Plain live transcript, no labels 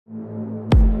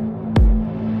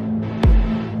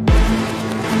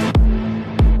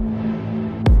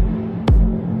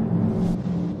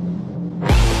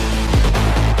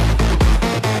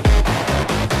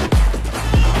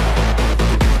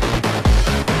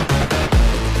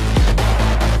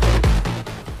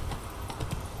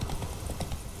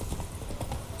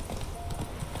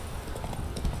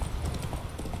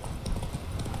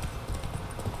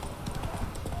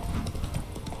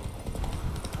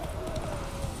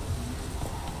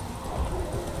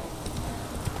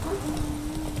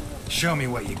Show me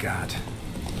what you got.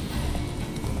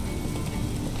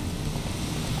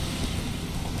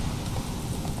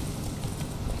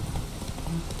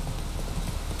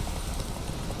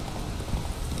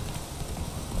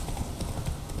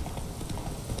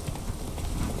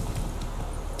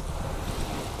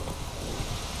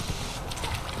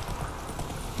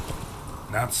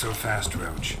 Not so fast,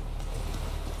 Roach.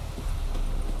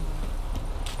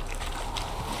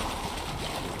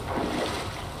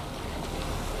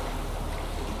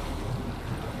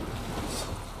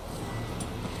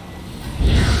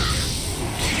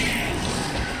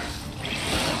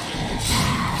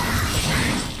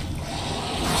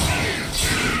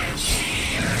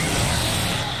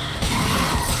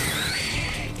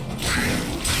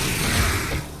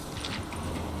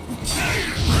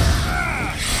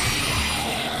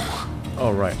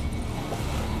 All right.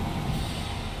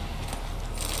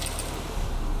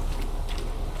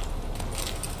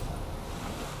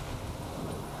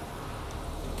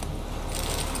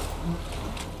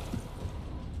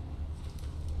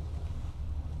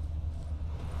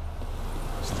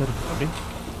 Is that a body?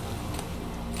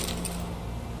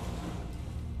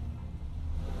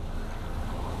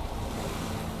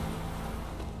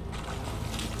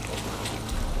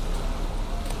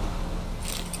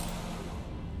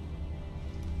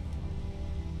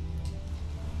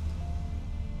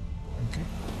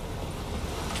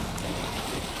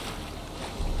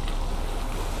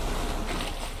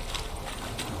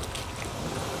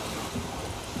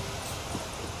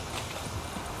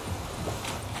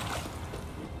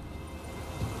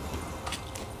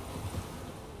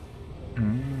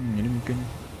 Ini mungkin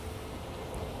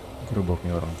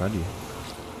gerobaknya orang tadi ya.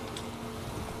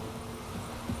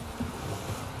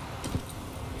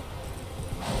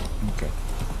 Oke.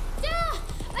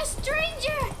 A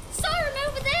stranger! Siren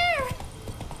over there!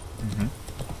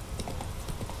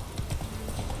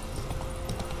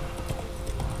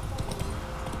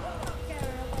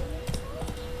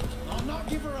 I'll not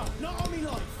give her up, not on me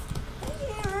life. You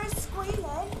hear her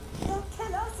squealing? He'll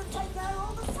kill us and take her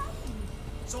all the same.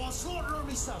 So I'll slaughter her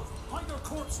myself. Hide her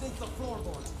corpse beneath the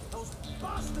floorboards. Those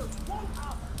bastards won't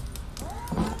have her.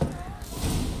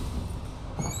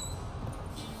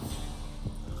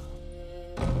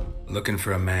 Looking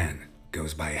for a man.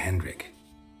 Goes by Hendrik.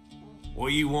 What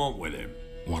do you want with him?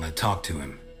 Want to talk to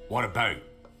him. What about?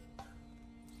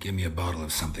 Give me a bottle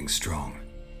of something strong.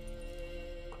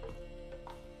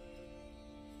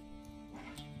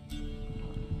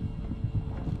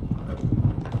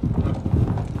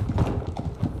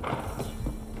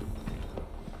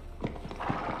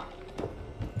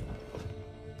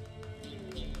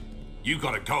 You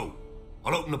gotta go.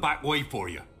 I'll open the back way for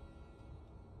you.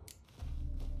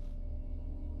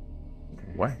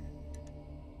 What?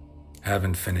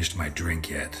 Haven't finished my drink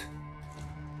yet.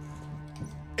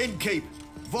 Innkeep,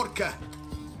 vodka.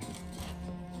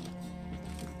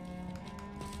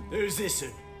 Who's this?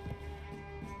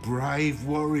 Brave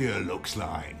warrior, looks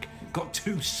like. Got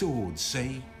 2 swords,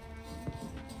 see?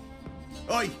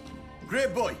 Oi,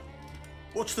 great boy.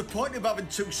 What's the point of having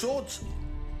 2 swords?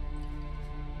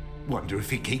 Wonder if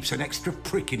he keeps an extra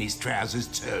prick in his trousers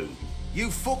too.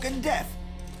 You fucking deaf?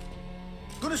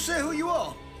 Gonna say who you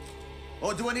are?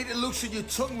 Or do I need to loosen your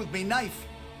tongue with me knife?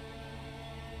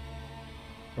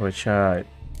 Which side?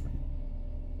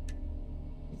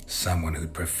 Someone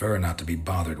who'd prefer not to be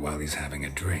bothered while he's having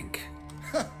a drink.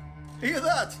 Hear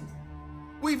that?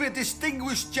 We've a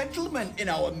distinguished gentleman in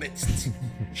our midst.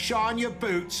 Shine your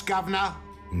boots, governor.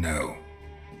 No.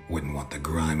 Wouldn't want the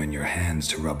grime in your hands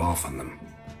to rub off on them.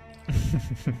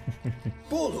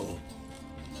 Bolo,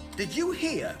 did you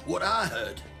hear what I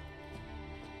heard?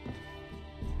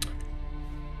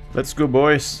 Let's go,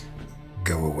 boys.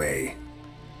 Go away,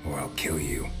 or I'll kill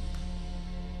you.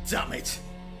 Damn it.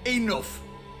 Enough.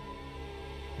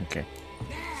 Okay.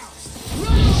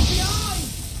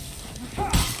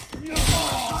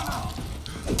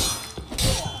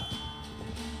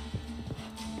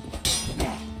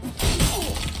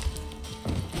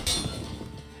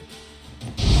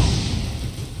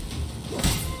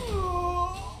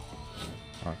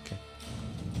 Okay.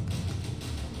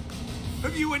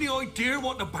 Have you any idea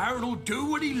what the Baron will do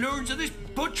when he learns of this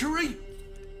butchery?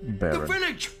 The Baron.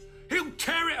 village! He'll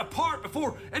tear it apart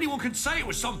before anyone can say it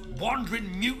was some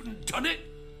wandering mutant done it.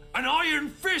 An iron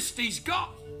fist he's got.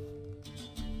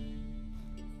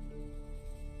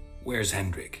 Where's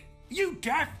Hendrik? You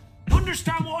deaf?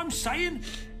 Understand what I'm saying?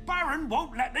 Baron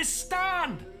won't let this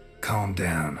stand. Calm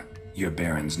down. Your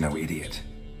Baron's no idiot.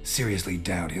 Seriously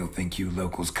doubt he'll think you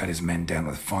locals cut his men down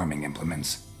with farming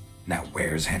implements. Now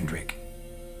where's Hendrik?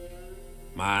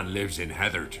 Man lives in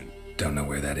Heatherton, Don't know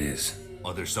where that is.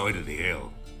 other side of the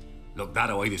hill. Looked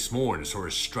that way this morning, saw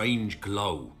a strange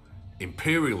glow.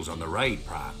 Imperials on the raid,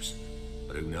 perhaps.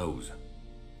 But who knows?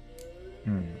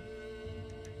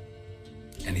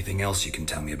 Anything else you can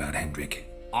tell me about Hendrik?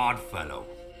 Odd fellow.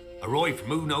 Arrived from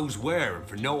who knows where and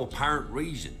for no apparent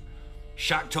reason.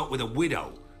 Shacked up with a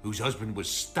widow whose husband was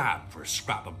stabbed for a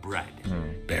scrap of bread.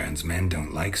 Baron's men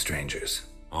don't like strangers.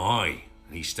 Aye,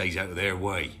 and he stays out of their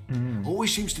way.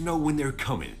 Always seems to know when they're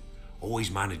coming. Always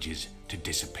manages to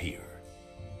disappear.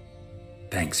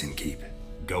 Thanks, Innkeep.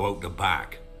 Go out the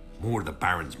back. More of the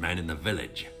Baron's men in the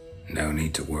village. No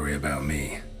need to worry about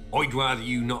me. I'd rather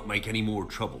you not make any more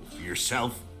trouble for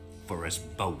yourself, for us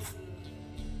both.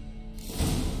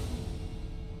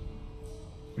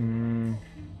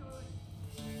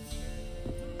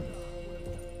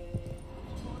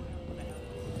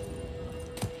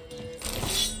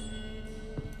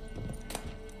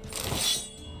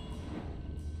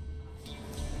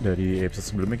 Dari episode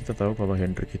sebelumnya kita tahu kalau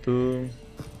Hendrik itu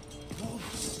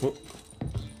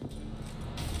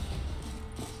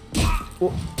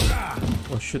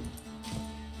oh shit.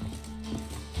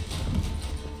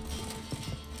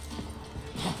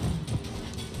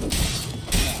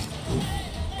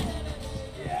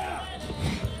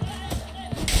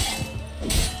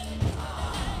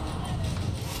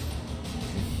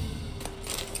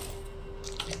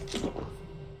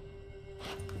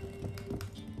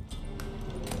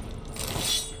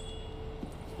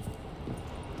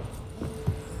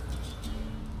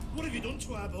 What have you done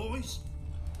to our boys?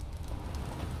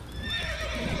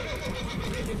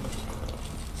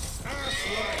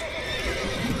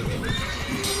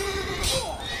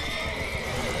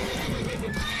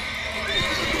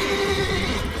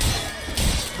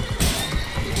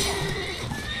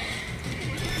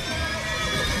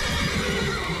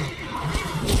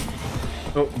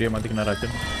 Oh, dia mati kena racun.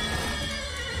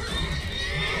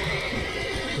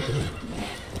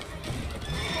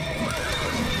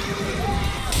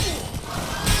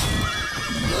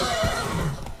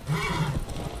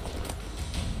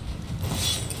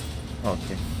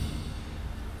 Oke.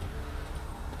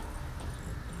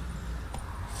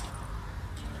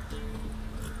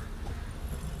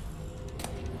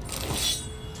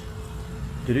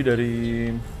 Jadi dari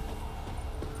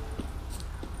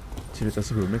cerita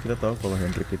sebelumnya kita tahu kalau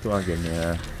Hendrik itu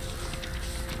agennya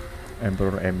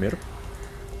Emperor Emir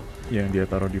yang dia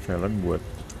taruh di Velen buat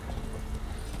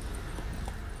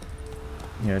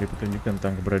nyari petunjuk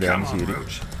tentang keberadaan Siri.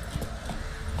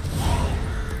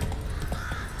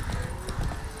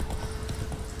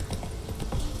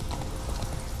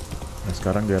 Nah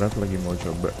sekarang Geralt lagi mau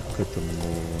coba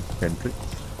ketemu Hendrik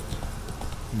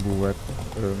buat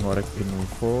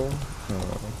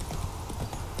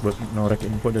ngorek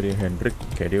info dari Hendrik,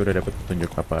 kayak dia udah dapat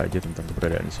petunjuk apa aja tentang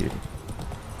keberadaan Siri.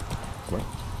 Wah,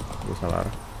 gue salah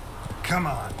arah. Come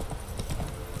on.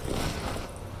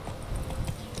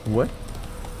 What?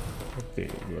 Oke,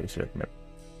 gue harus lihat map.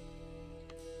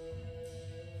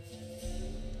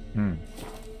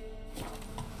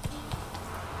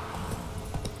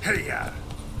 Hey ya.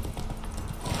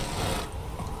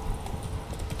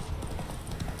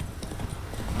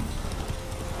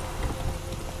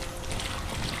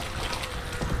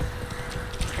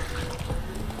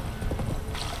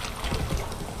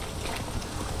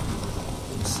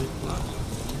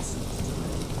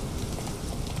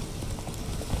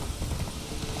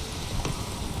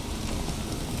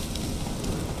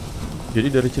 Jadi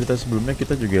dari cerita sebelumnya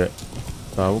kita juga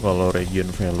tahu kalau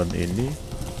region Velen ini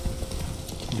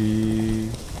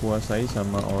dikuasai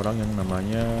sama orang yang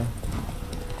namanya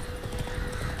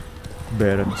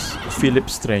Baron Philip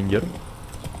Stranger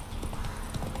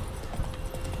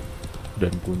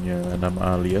dan punya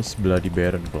nama alias Bloody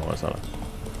Baron kalau nggak salah.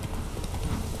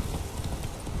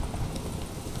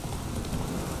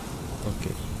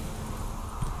 Oke.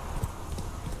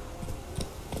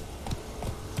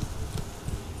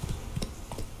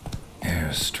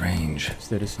 Air's strange.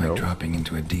 There is Like no. dropping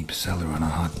into a deep cellar on a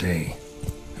hot day.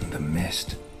 And the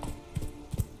mist.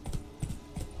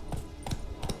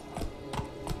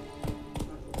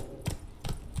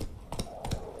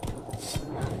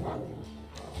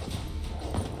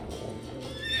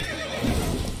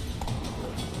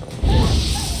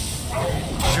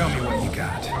 Show me what you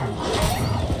got.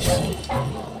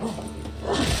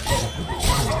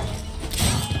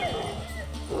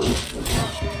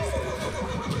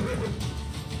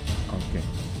 Oke.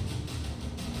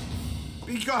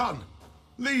 Be gone!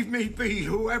 Leave me be,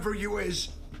 whoever you is!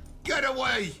 Get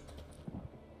away!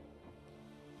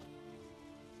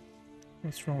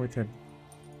 What's wrong with him?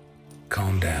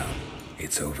 Calm down.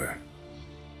 It's over.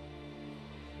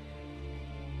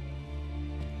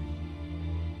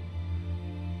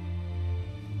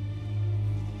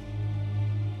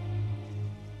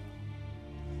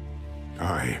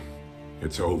 Aye,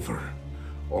 it's over.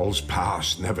 All's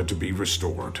past, never to be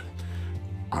restored.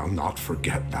 I'll not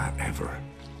forget that ever.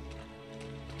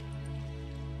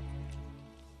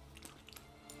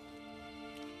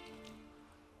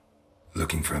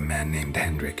 Looking for a man named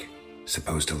Hendrik,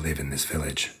 supposed to live in this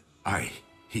village. Aye,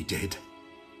 he did.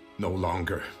 No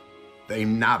longer. They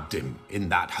nabbed him in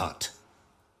that hut.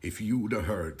 If you'd have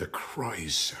heard the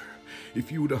cries, sir.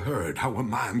 If you'd have heard how a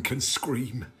man can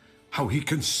scream, how he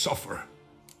can suffer.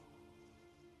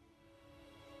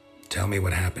 Tell me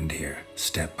what happened here,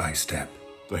 step by step.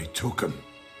 They took him.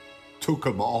 Took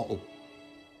him all.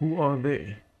 Who are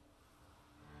they?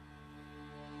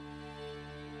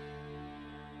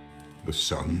 The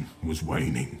sun was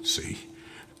waning, see,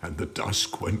 and the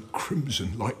dusk went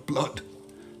crimson like blood.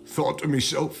 Thought to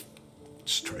myself,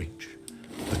 strange,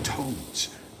 the toads,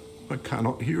 I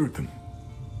cannot hear them.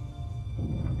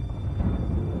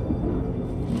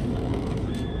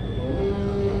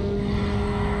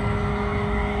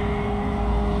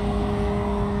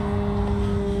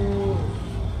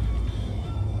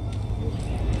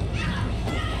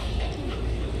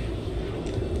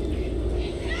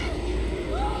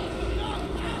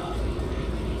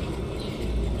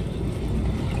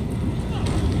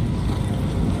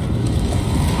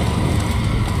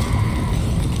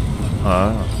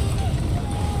 Ah.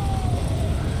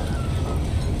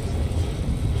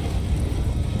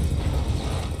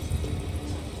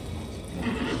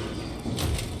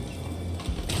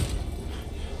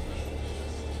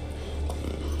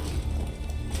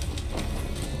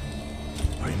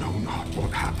 I know not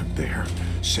what happened there,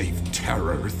 save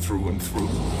terror through and through.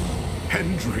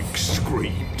 Hendrik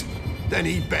screamed. Then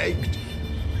he begged.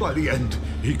 By the end,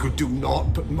 he could do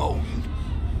naught but moan.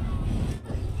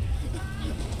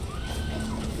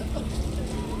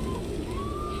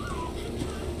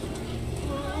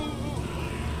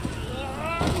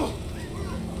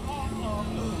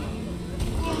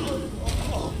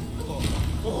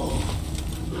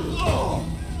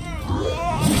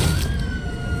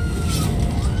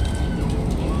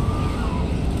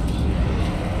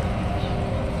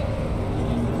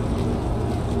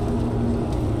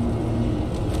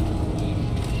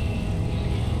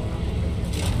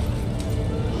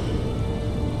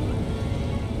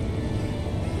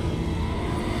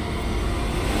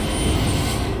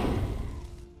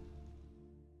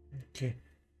 Okay.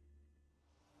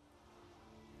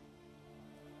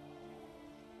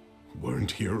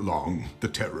 Weren't here long, the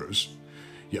terrors.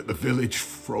 Yet the village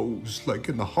froze like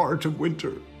in the heart of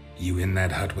winter. You in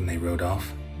that hut when they rode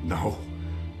off? No,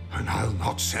 and I'll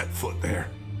not set foot there.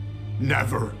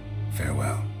 Never.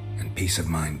 Farewell, and peace of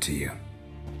mind to you.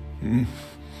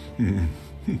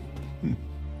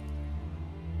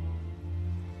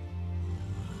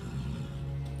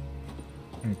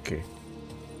 Okay.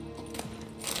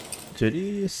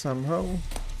 Jadi somehow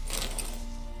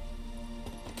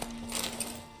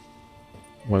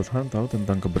Wildhan tahu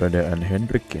tentang keberadaan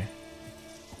Hendrik ya.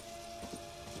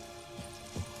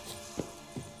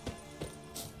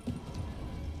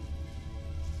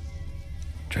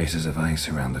 Traces of ice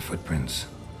around the footprints.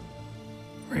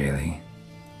 Really?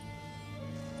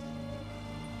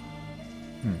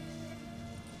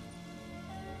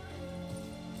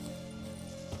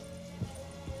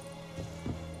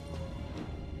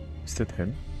 Is that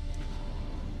him?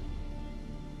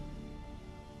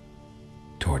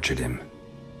 Tortured him.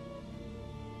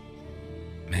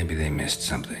 Maybe they missed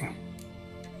something.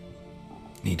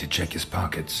 Need to check his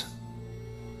pockets.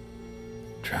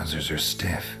 Trousers are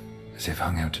stiff, as if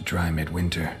hung out to dry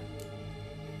midwinter.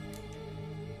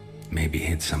 Maybe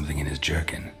hid something in his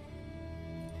jerkin.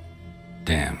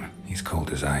 Damn, he's cold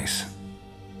as ice.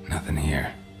 Nothing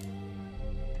here.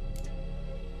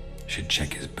 Should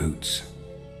check his boots.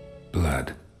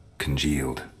 Blood,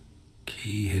 congealed.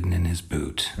 Key hidden in his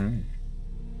boot.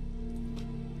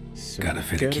 So Gotta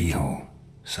fit a keyhole.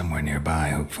 Somewhere nearby,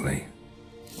 hopefully.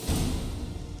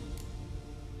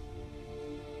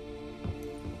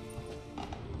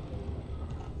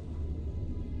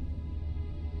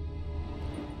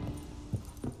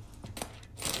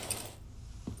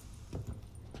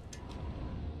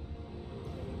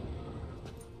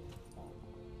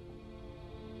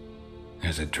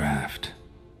 There's a draft.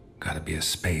 Gotta be a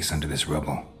space under this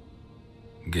rubble.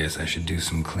 Guess I should do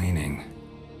some cleaning.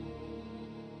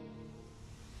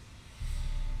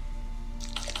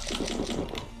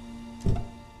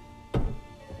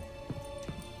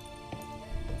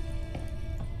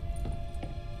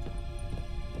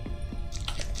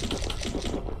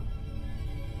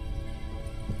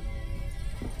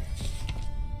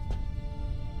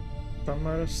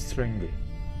 Tamara Strangle.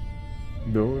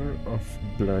 Door of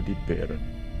Bloody Baron.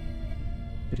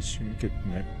 Prison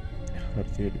kidnap.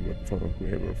 Hearty reward for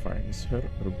whoever finds her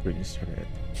or brings her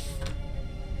head.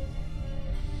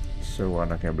 So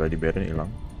anaknya Bloody Baron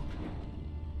hilang.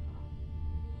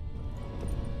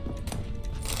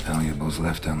 Valuables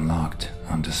left unlocked,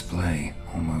 on display,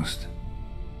 almost.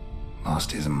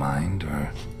 Lost his mind,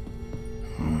 or...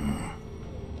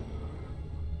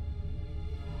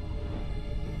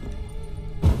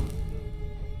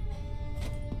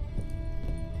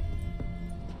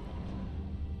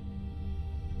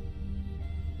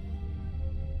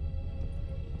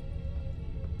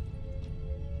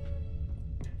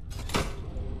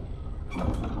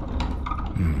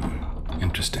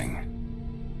 Interesting.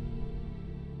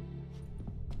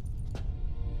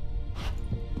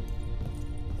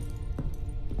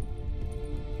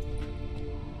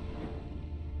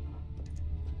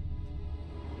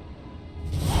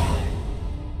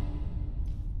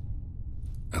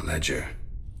 A ledger.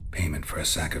 Payment for a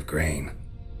sack of grain.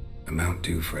 Amount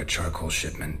due for a charcoal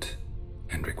shipment.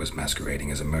 Hendrik was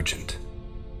masquerading as a merchant.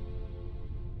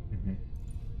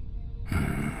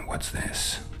 What's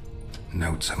this?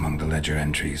 Notes among the ledger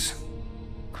entries.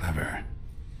 Clever.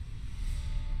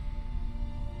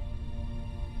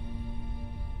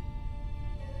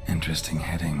 Interesting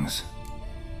headings.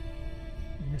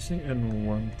 Missing and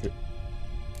wanted.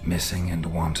 Missing and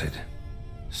wanted.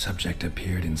 Subject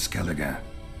appeared in Skellige.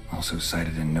 Also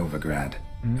sighted in Novigrad.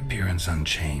 Appearance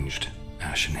unchanged.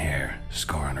 Ashen hair.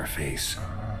 Scar on her face.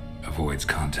 Avoids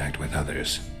contact with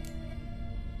others.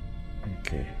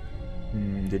 Oke.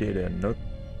 Jadi ada note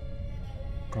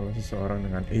kalau seseorang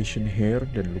dengan Asian hair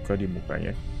dan luka di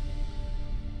mukanya.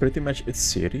 Pretty much it's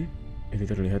Siri. Itu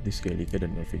terlihat di Skellige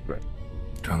dan Novigrad.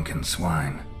 Drunken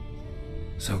swine.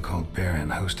 So-called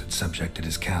Baron hosted subject at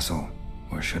his castle.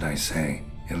 Or should I say,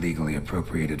 illegally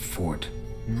appropriated fort.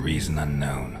 Reason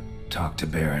unknown. Talk to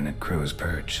Baron at Crow's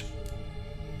Perch.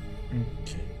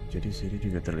 Oke, jadi Siri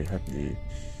juga terlihat di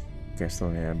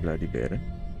castle-nya Bloody Baron.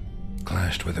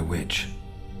 Clashed with a witch.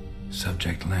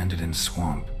 Subject landed in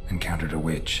swamp, encountered a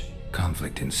witch.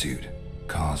 Conflict ensued.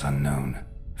 Cause unknown.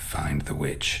 Find the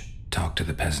witch. Talk to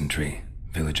the peasantry.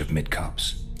 Village of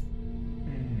Midcops.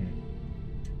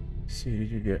 Siri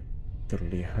juga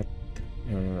terlihat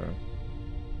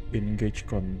engage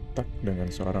kontak dengan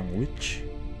seorang witch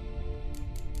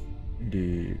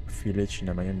di village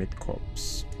namanya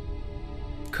Midcops.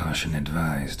 Caution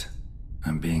advised.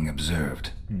 I'm being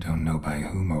observed. Don't know by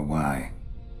whom or why.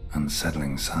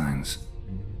 Unsettling signs.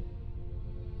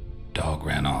 Dog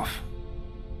ran off.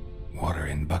 Water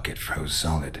in bucket froze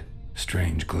solid.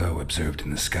 Strange glow observed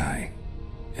in the sky.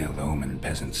 Ill omen,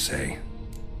 peasants say.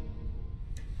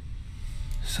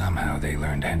 Somehow they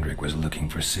learned Hendrik was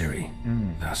looking for Ciri.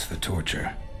 Thus the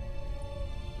torture.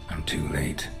 I'm too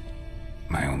late.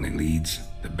 My only leads,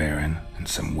 the Baron and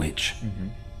some witch.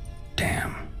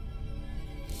 Damn.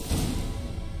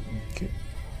 Oke.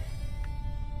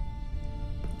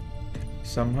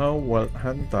 Somehow Wild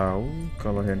Hunt tahu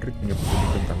kalau Hendrik punya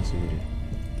petunjuk tentang Siri.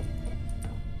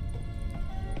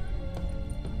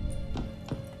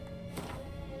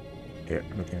 Ya,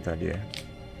 note yang tadi ya.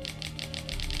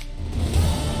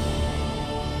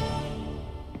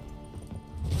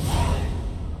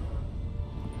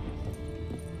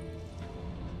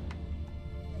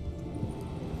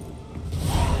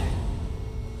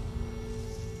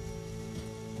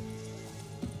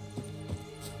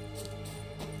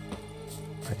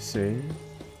 I say,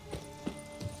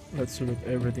 let's loot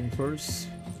everything first.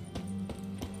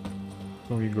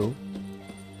 So we go.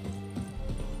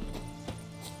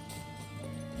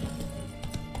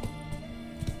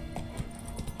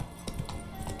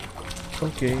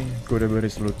 Oke, gue udah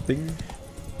beres looting.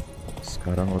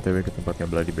 Sekarang OTW ke tempatnya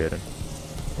Bloody Baron.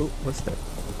 Oh, what's that?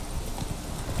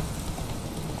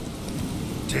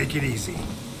 Take it easy.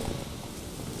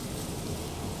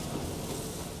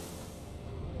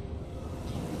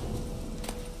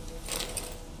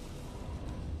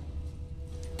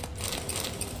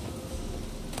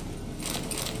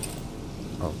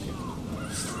 Okay.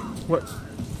 What?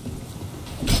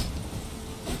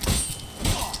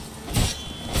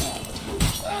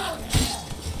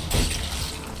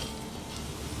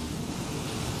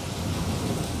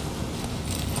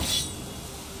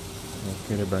 Oke,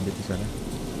 ada bandit di sana.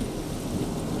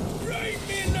 Bring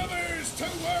me lovers to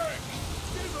work!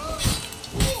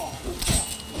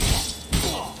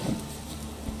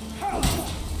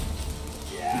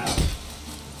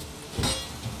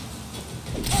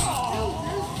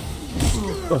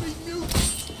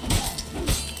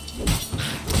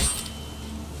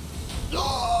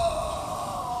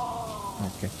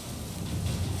 Oke.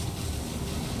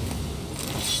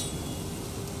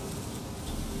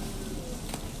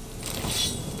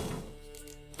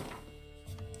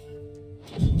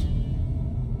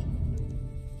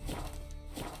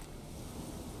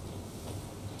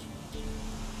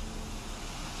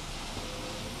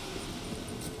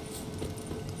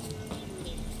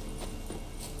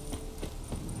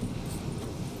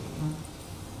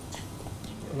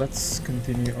 let's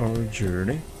continue our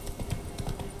journey.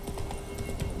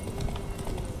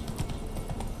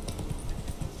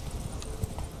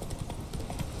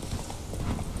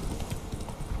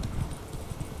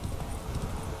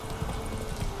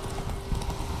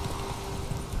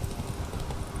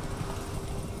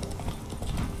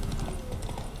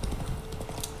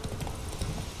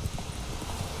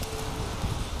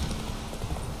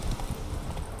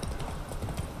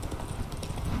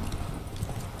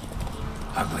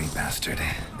 Ugly bastard.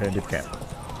 Bandit camp.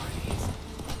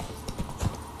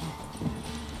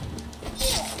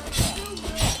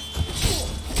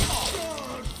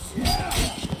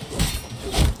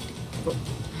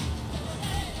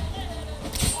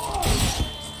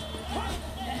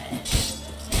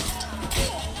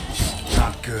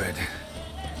 Not good.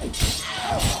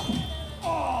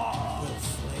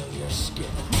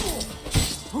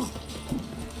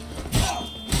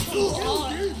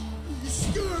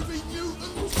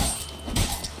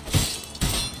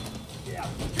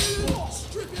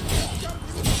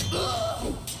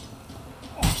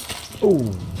 Oh.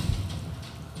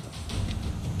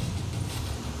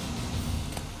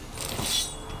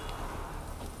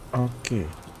 Oke.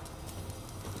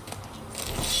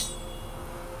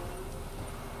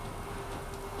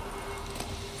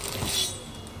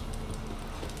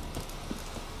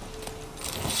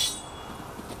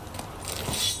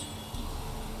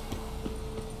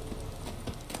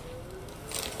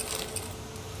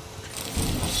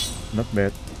 Not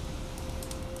bad.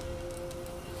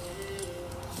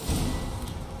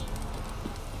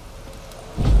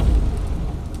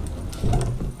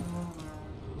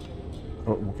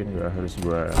 Oh, mungkin nggak harus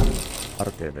gua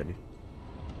art ya tadi.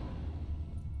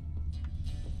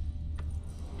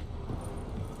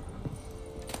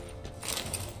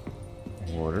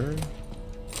 Water.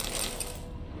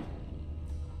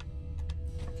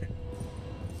 Oke.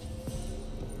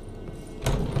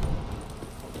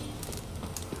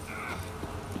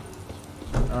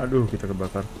 Aduh, kita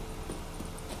kebakar.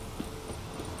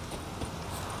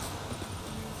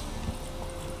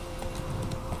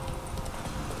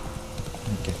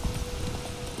 Oke.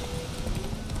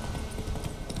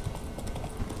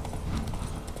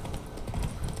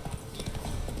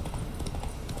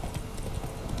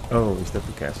 Oh, is that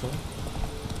the castle?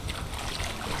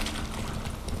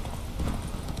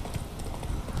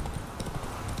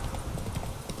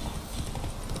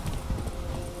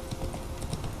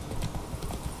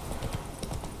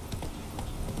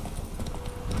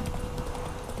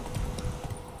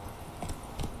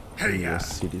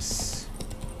 Yes, it is.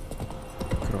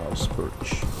 Cross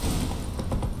perch.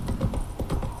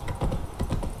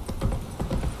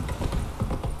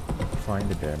 Find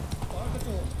the den.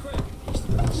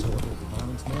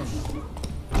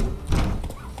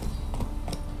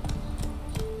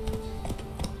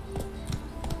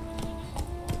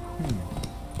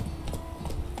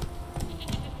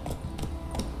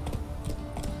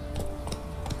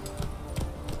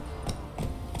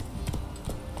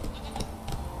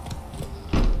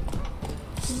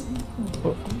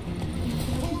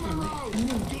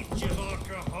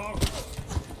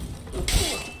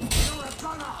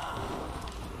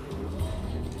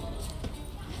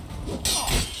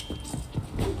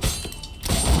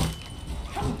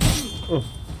 Oh.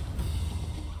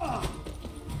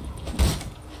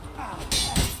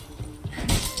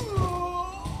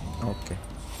 Oke.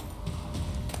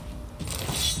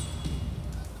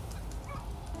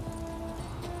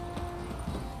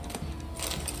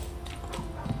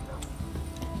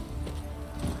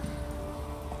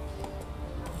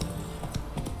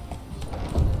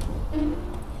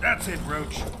 That's it,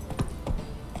 Roach.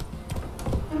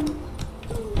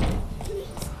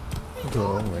 Go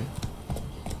wrong way.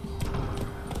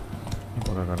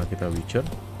 Apakah karena kita Witcher?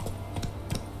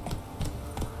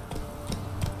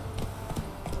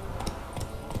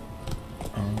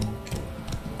 Oke.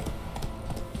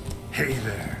 Hey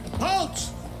there. Halt!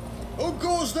 Who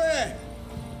goes there?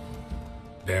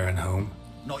 Baron home?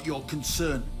 Not your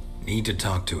concern. Need to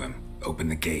talk to him. Open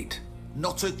the gate.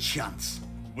 Not a chance.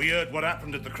 We heard what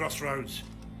happened at the crossroads.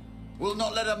 We'll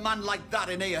not let a man like that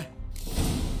in here.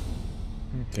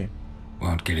 Okay.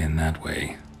 Won't get in that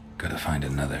way. Gotta find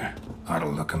another. Ought to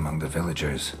look among the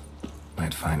villagers.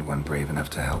 Might find one brave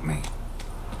enough to help me.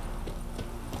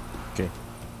 Oke.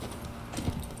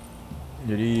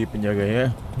 Jadi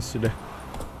penjaganya sudah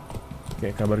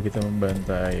kayak kabar kita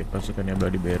membantai pasukannya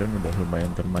Bloody Baron udah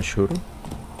lumayan termasyhur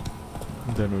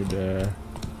dan udah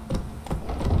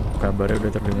kabarnya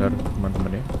udah terdengar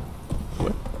teman-temannya.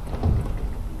 What?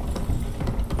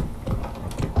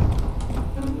 Oke.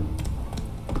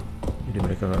 Jadi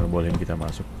mereka nggak bolehin kita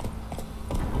masuk.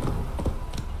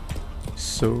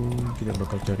 So kita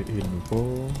bakal cari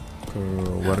info ke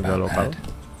warga lokal.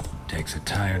 Takes a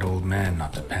tired old man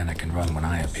not to panic and run when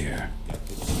I appear.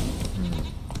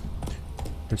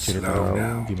 Untuk cari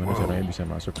tahu gimana caranya bisa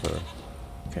masuk ke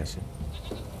castle.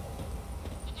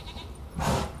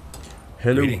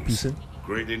 Hello, peasant.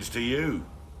 Greetings to you.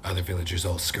 Other villagers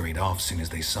all scurried off soon as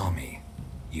they saw me.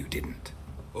 You didn't.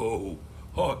 Oh,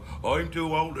 I'm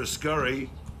too old to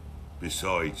scurry.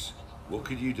 Besides, what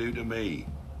could you do to me?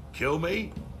 Kill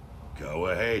me?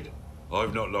 Go ahead.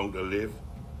 I've not long to live.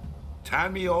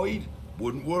 Tan me hide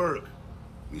wouldn't work.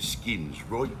 My skin's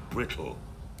right brittle.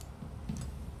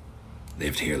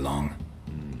 Lived here long?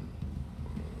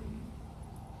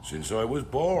 Since I was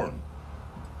born.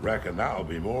 Reckon that'll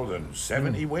be more than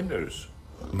 70 winters.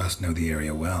 Must know the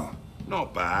area well.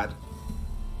 Not bad.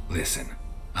 Listen,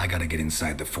 I gotta get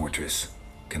inside the fortress.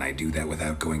 Can I do that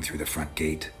without going through the front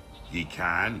gate? Ye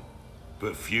can,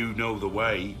 but few know the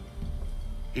way.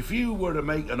 If you were to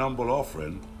make an humble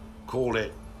offering, call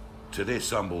it, to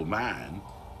this humble man,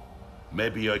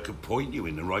 maybe I could point you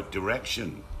in the right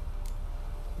direction.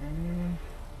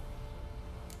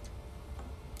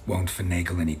 Won't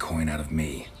finagle any coin out of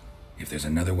me. If there's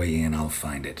another way in, I'll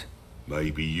find it.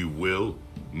 Maybe you will,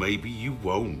 maybe you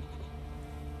won't.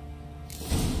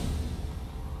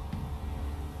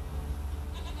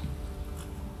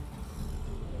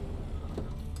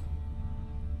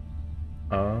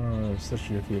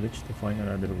 Search the village to find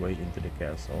another way into the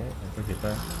castle. Atau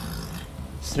kita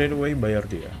straight away bayar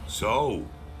dia. So,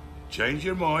 change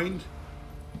your mind?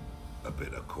 A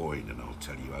bit of coin and I'll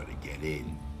tell you how to get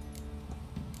in.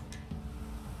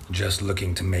 Just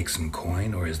looking to make some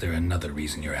coin, or is there another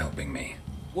reason you're helping me?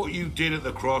 What you did at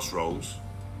the crossroads,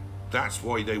 that's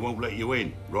why they won't let you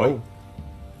in, right? Oh.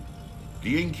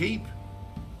 The innkeep?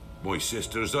 My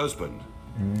sister's husband.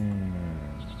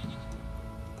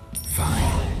 Fine.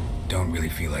 Don't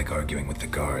really feel like arguing with the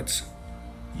guards.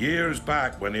 Years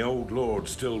back, when the old lord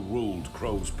still ruled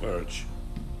Crow's Perch,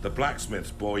 the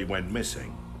blacksmith's boy went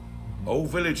missing. Whole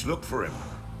village looked for him.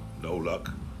 No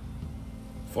luck.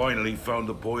 Finally found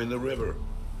the boy in the river.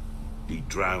 He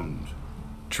drowned.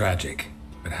 Tragic.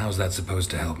 But how's that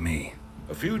supposed to help me?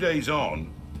 A few days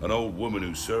on, an old woman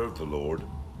who served the lord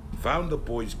found the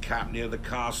boy's cap near the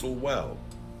castle well.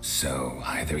 So,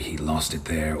 either he lost it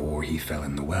there or he fell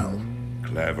in the well.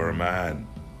 Clever man.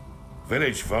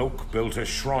 Village folk built a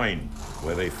shrine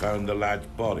where they found the lad's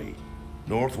body,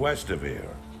 northwest of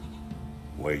here.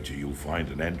 Wait till you'll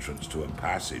find an entrance to a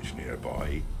passage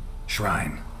nearby.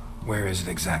 Shrine. Where is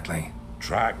it exactly?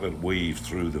 Track that weaves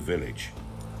through the village.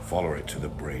 Follow it to the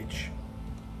bridge.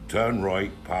 Turn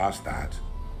right past that.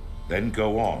 Then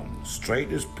go on,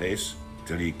 straight as piss,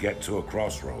 till you get to a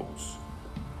crossroads.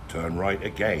 Turn right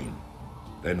again.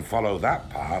 Then follow that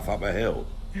path up a hill.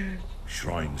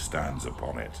 Shrine stands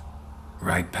upon it.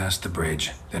 Right past the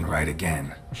bridge, then right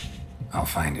again. I'll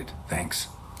find it, thanks.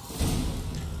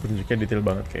 Petunjuknya detail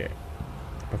banget kayak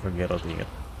apa Geralt ingat.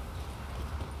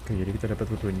 Oke, jadi kita dapat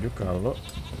petunjuk kalau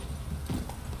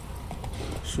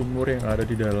sumur yang ada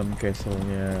di dalam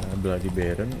castle-nya Bloody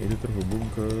Baron itu terhubung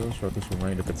ke suatu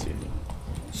sungai dekat sini.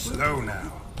 Slow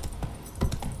now.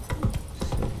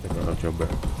 So, kita bakal coba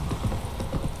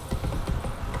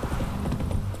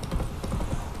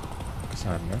ke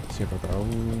sana, siapa tahu.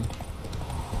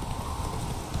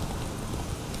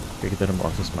 Oke, kita mau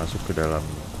akses masuk ke dalam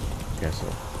castle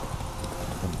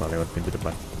tanpa lewat pintu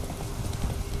depan.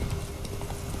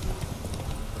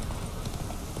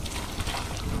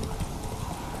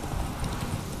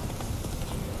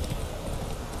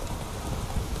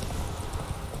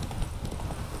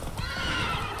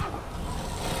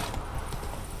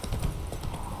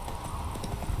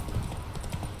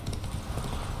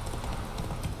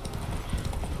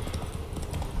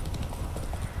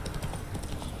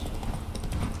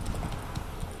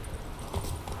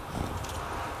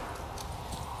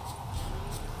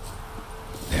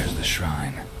 The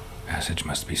shrine. Passage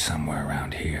must be somewhere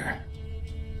around here.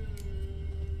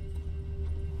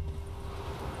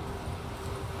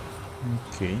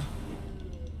 Okay.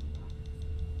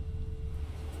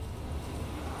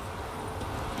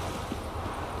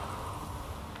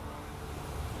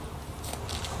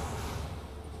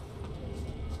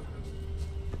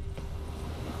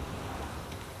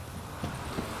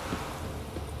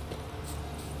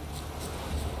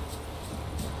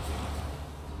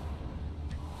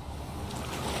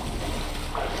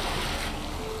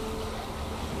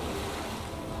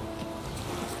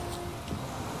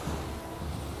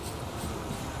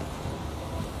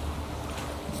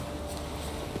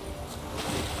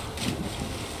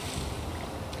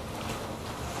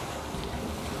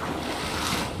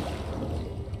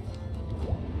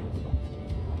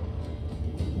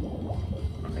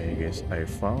 Yes, I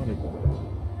found it.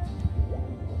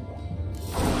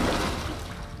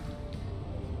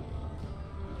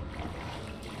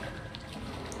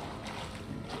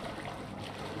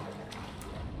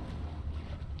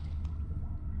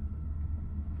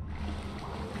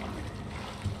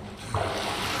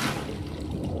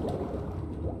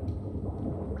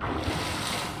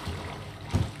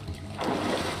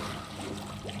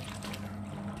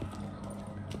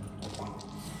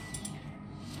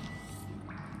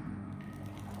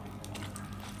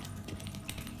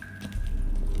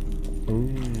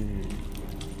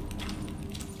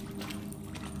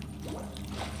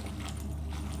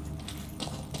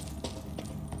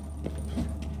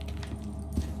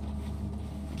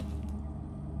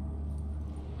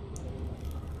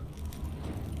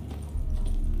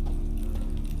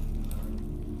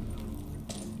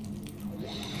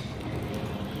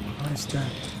 What is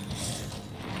that?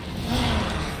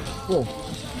 Whoa.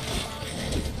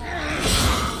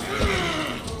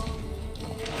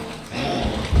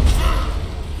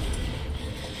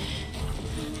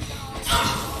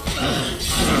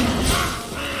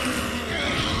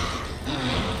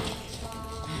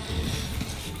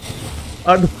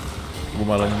 Aduh, gue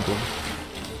malah nyemplung.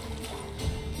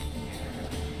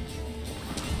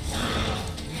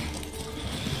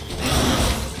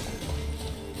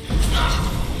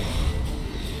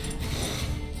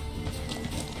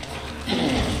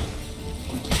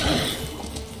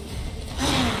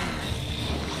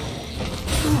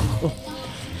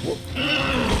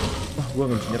 Gue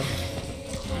nggak bisa nyerang.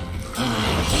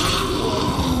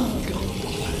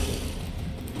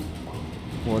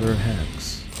 Water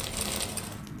hacks.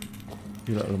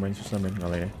 Gila, lumayan susah main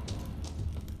kalah ya.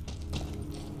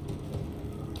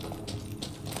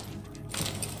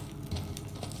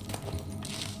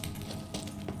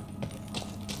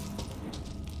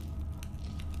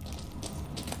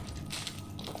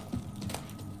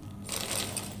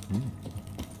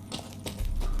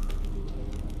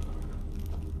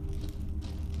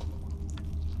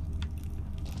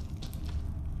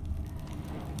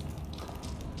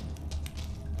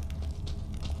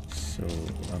 So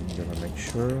I'm gonna make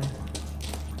sure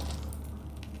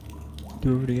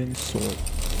durian sword.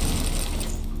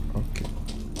 Okay.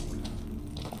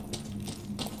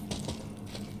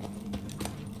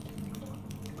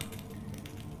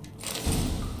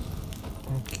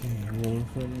 Okay,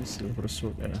 Wolfen silver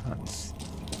sword enhanced.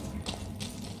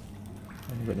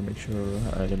 I'm gonna make sure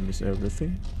I don't miss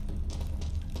everything.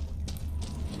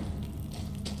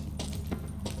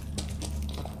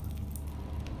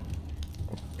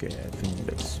 Okay, I think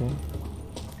that's all.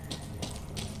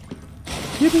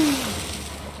 Yippee!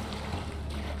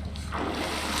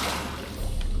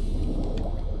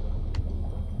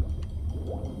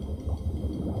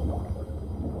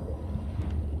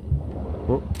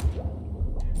 Oh.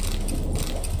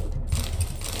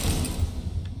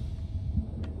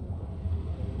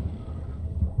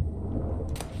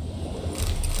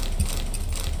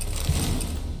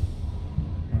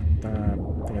 Mantap,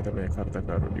 ternyata banyak harta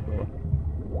karun di bawah.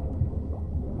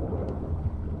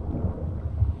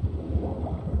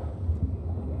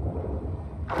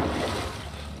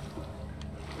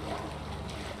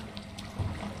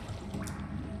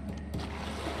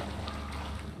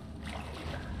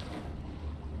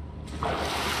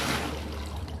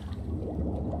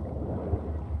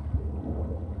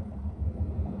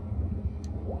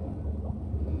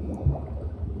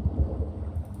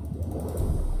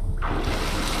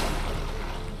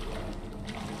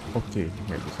 Oke,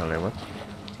 nggak bisa lewat.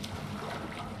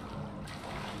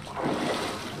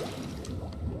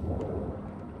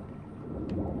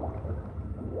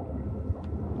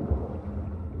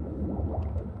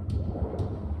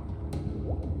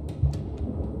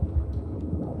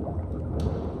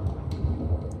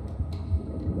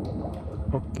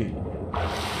 Oke,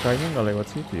 kayaknya nggak lewat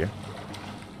situ ya.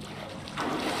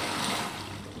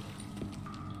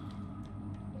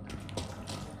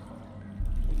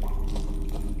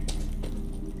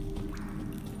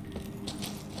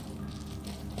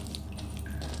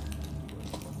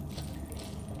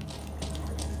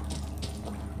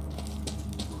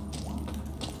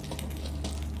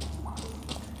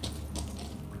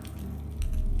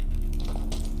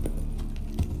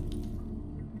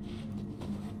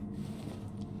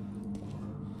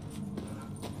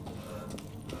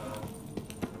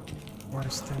 What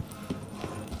is that?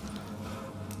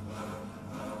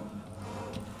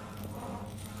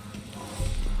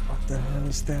 What the hell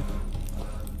is that?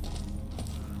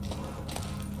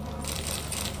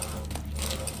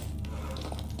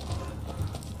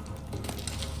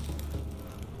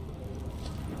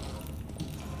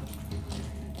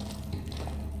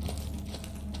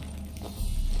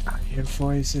 Ayo. hear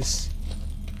voices.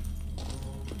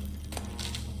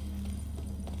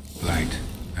 Light.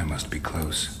 I must be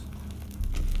close.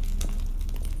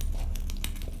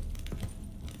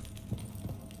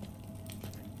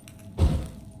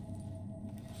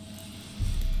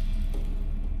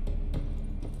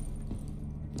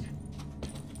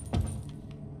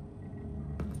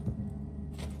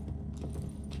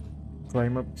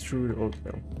 Climb up through the old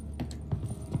well.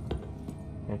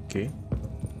 Oke.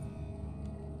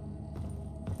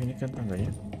 Ini kan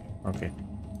tangganya. Oke.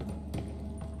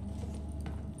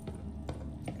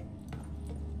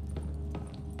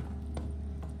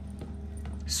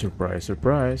 Surprise,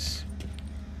 surprise.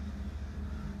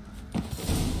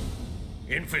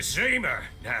 Emphysema.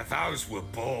 Now those were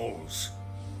balls.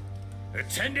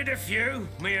 Attended a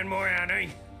few, me and my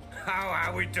Annie. Oh,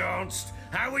 how we danced,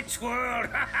 how we twirled.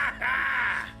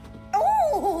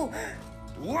 Oh!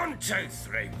 1, 2,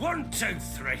 3, 1, 2,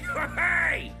 3.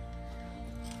 Hey!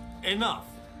 Enough.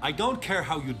 I don't care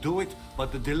how you do it,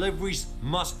 but the deliveries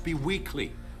must be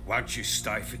weekly. Won't you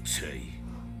stay for tea?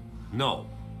 No.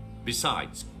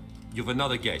 Besides, you've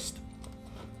another guest.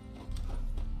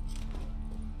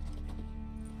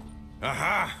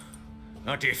 Aha!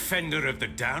 A defender of the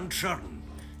downtrodden.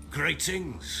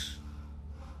 Greetings.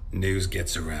 News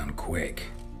gets around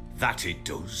quick. That it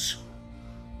does.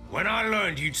 When I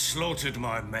learned you'd slaughtered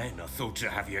my men, I thought to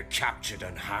have you captured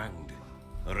and hanged.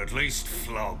 Or at least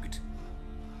flogged.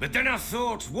 But then I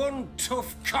thought, one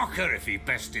tough cocker if he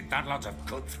bested that lot of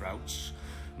cutthroats.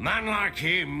 Man like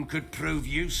him could prove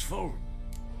useful.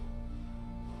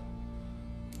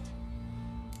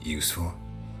 Useful?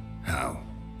 How?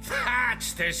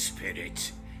 That's the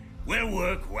spirit. We'll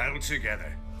work well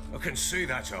together. I can see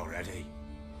that already.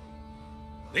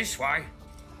 This way.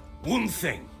 One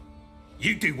thing.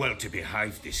 You do well to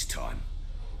behave this time.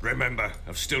 Remember,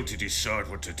 I've still to decide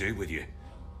what to do with you.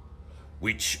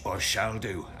 Which I shall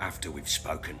do after we've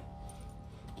spoken.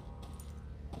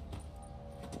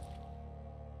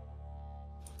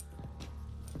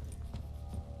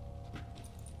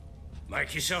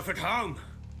 Make yourself at home.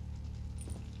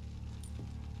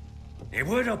 Now,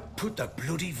 where'd I put the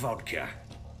bloody vodka?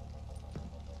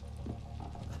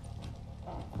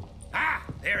 Ah,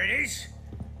 there it is.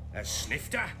 A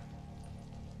snifter.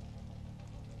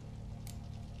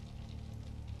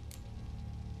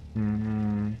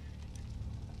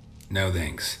 No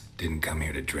thanks. Didn't come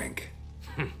here to drink.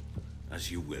 As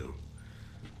you will.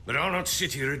 But I'll not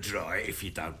sit here dry if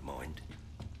you don't mind.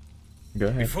 Go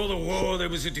ahead. Before the war, there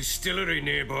was a distillery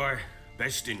nearby,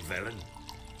 best in Velen.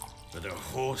 But the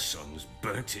whoresons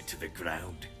burnt it to the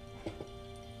ground.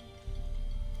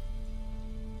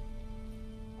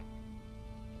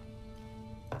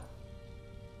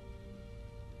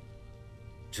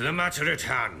 To the matter at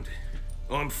hand,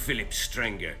 I'm Philip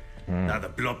Strenger. Now the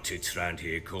blobtits round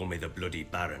here call me the Bloody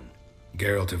Baron.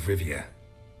 Geralt of Rivia.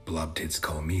 Blobtits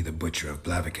call me the Butcher of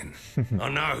Blaviken. I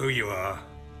know who you are.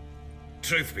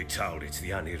 Truth be told, it's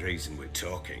the only reason we're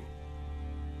talking.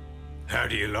 How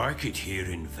do you like it here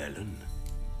in Velen?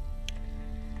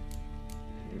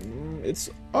 It's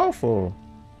awful.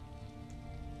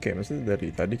 Kayak maksudnya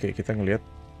dari tadi kayak kita ngelihat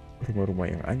rumah-rumah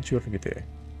yang hancur gitu ya.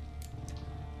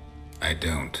 I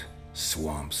don't.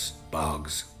 Swamps,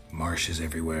 bogs, marshes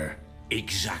everywhere.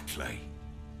 Exactly.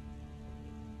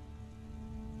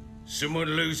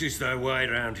 Someone loses their way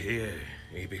around here,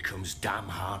 he becomes damn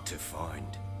hard to find.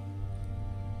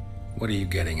 What are you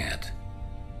getting at?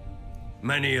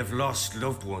 Many have lost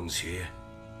loved ones here.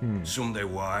 Some their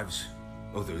wives,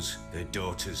 others their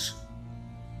daughters.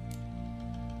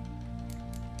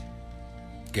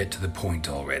 Get to the point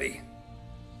already.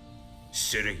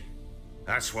 Ciri,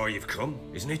 that's why you've come,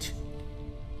 isn't it?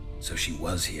 So she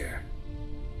was here.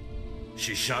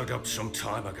 She showed up some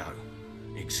time ago,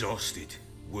 exhausted,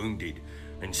 wounded,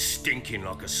 and stinking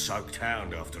like a soaked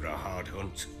hound after a hard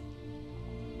hunt.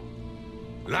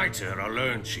 Later, I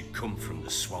learned she'd come from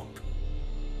the swamp.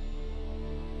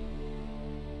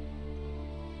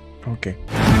 Oke.